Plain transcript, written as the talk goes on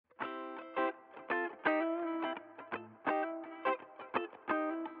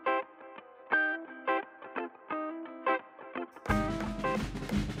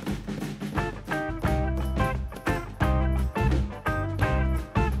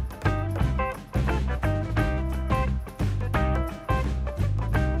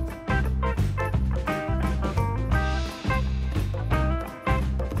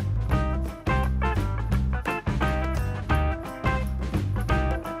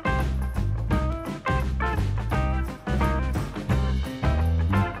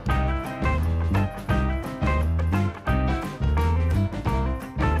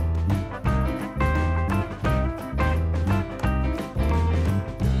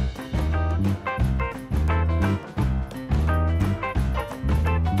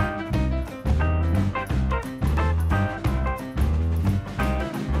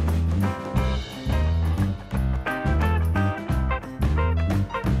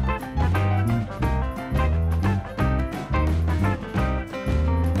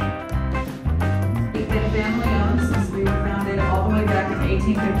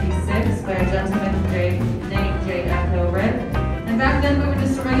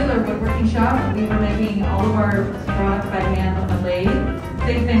regular woodworking shop. We were making all of our product by hand on the lathe.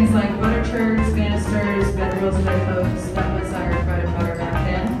 Think things like butter churns, banisters, bed rails, bed hooks. That was our bread and butter back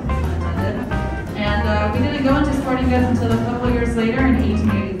then, unintended. And we didn't go into sporting goods until a couple of years later in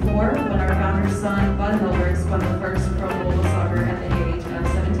 1884 when our founder's son, Bud Hilberg, won the first pro Louisville Slugger at the age of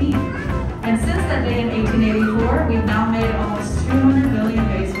 17. And since that day in 1884, we've now made almost 200 million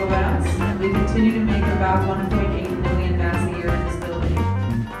baseball bats, and we continue to make about 1.8 million bats a year in this building.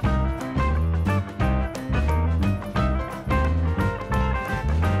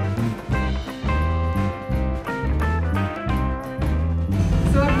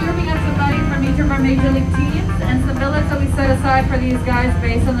 So up here we got somebody from each of our major league teams, and some billets that we set aside for these guys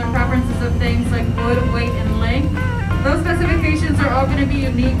based on their preferences of things like wood, weight, and length. Those specifications are all going to be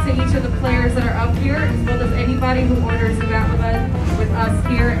unique to each of the players that are up here, as well as anybody who orders a bat with us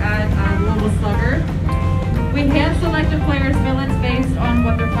here at Louisville Slugger. We hand select the players' billets based on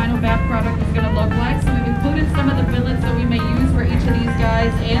what their final bat product is going to look like. So we've included some of the billets that we may use for each of these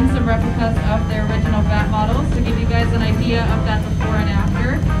guys and some replicas of their original bat models to give you guys an idea of that before and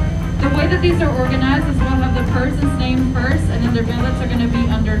after. The way that these are organized is we'll have the person's name first, and then their billets are going to be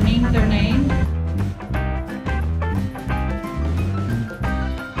underneath their name.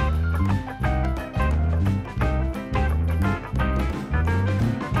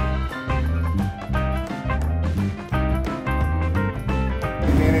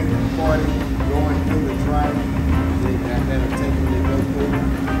 Going through the trial, they had to take them to go through,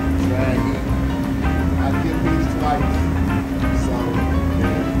 try again. I get these twice, so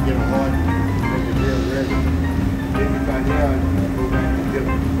they get a hard, make it real ready. Then if I